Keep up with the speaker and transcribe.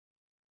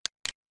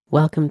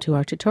Welcome to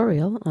our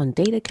tutorial on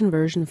data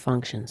conversion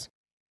functions.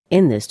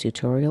 In this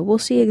tutorial, we'll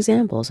see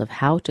examples of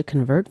how to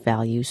convert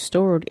values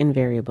stored in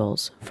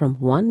variables from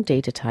one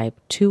data type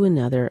to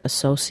another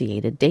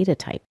associated data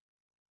type.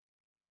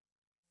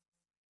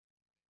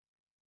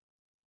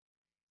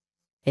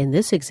 In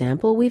this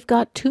example, we've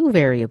got two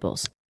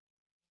variables.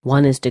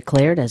 One is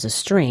declared as a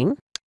string,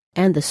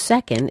 and the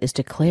second is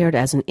declared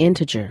as an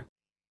integer.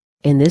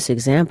 In this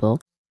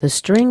example, the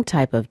string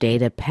type of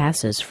data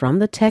passes from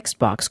the text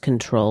box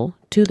control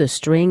to the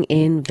string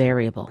in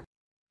variable.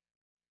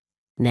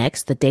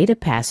 Next, the data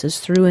passes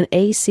through an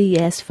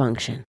ACS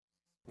function.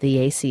 The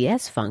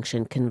ACS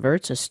function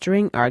converts a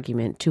string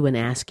argument to an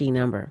ASCII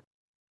number.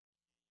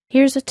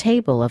 Here's a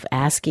table of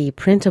ASCII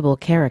printable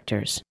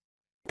characters.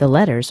 The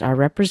letters are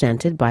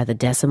represented by the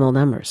decimal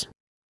numbers.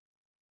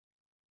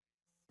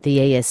 The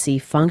ASC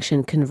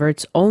function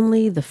converts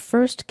only the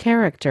first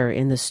character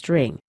in the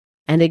string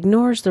and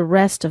ignores the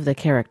rest of the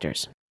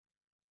characters.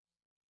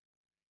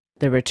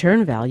 The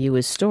return value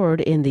is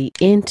stored in the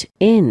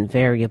int_in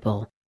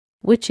variable,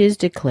 which is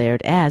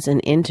declared as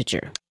an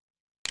integer.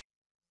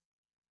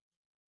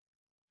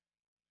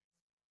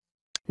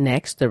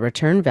 Next, the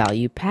return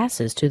value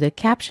passes to the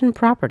caption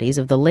properties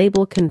of the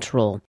label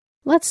control.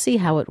 Let's see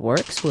how it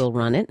works. We'll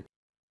run it.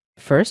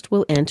 First,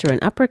 we'll enter an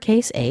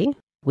uppercase A.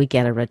 We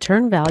get a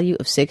return value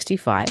of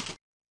 65.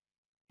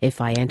 If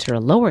I enter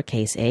a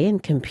lowercase a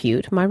and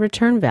compute, my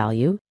return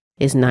value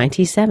is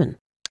 97.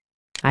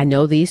 I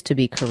know these to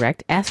be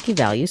correct ASCII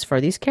values for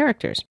these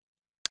characters.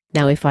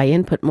 Now, if I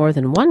input more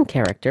than one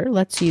character,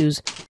 let's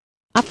use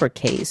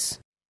uppercase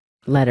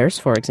letters,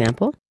 for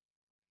example.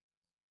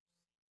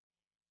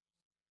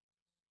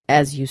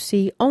 As you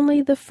see,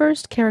 only the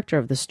first character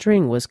of the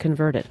string was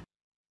converted.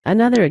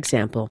 Another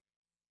example.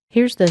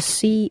 Here's the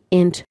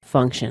cint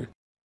function.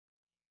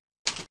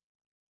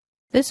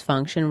 This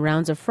function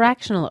rounds a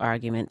fractional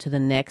argument to the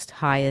next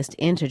highest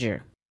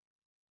integer.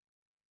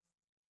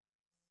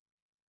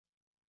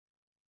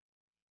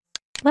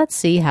 Let's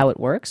see how it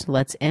works.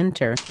 Let's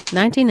enter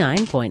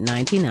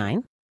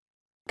 99.99.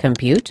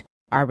 Compute.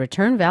 Our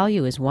return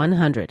value is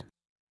 100.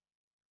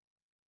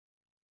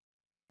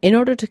 In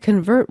order to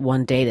convert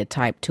one data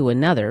type to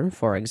another,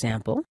 for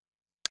example,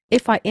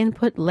 if I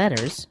input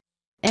letters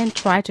and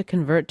try to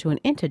convert to an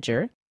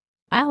integer,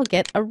 I'll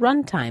get a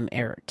runtime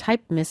error,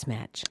 type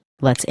mismatch.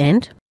 Let's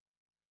end.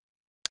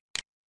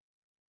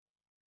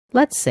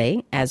 Let's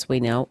say, as we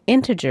know,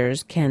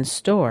 integers can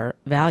store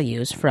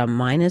values from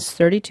minus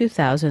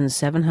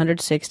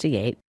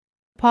 32,768,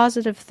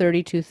 positive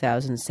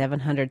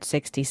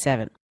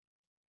 32,767.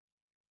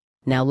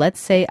 Now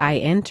let's say I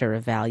enter a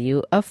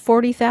value of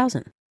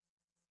 40,000.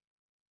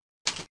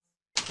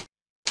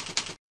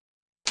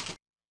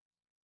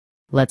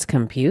 Let's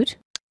compute.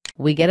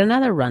 We get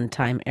another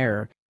runtime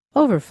error.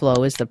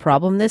 Overflow is the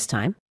problem this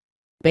time.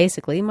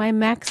 Basically, my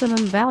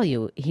maximum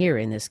value here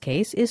in this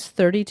case is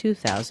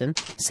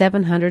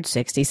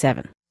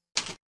 32,767.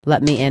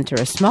 Let me enter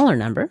a smaller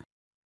number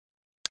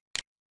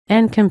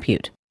and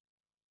compute.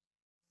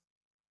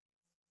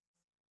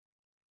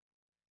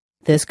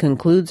 This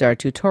concludes our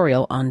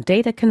tutorial on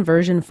data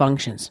conversion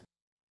functions.